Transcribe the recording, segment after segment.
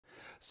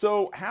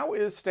So, how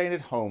is staying at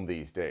home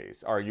these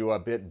days? Are you a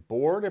bit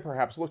bored and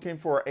perhaps looking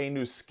for a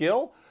new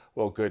skill?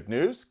 Well, good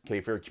news.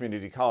 K-Fair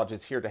Community College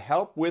is here to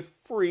help with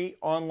free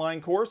online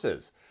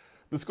courses.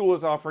 The school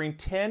is offering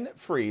 10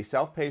 free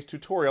self-paced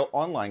tutorial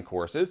online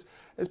courses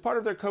as part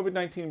of their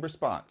COVID-19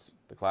 response.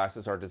 The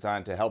classes are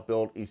designed to help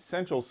build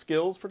essential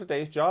skills for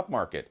today's job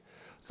market.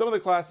 Some of the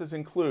classes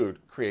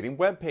include creating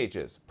web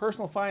pages,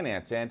 personal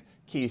finance, and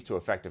keys to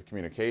effective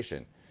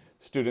communication.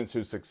 Students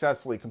who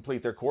successfully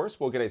complete their course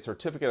will get a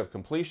certificate of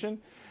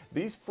completion.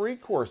 These free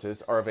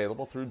courses are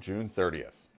available through June 30th.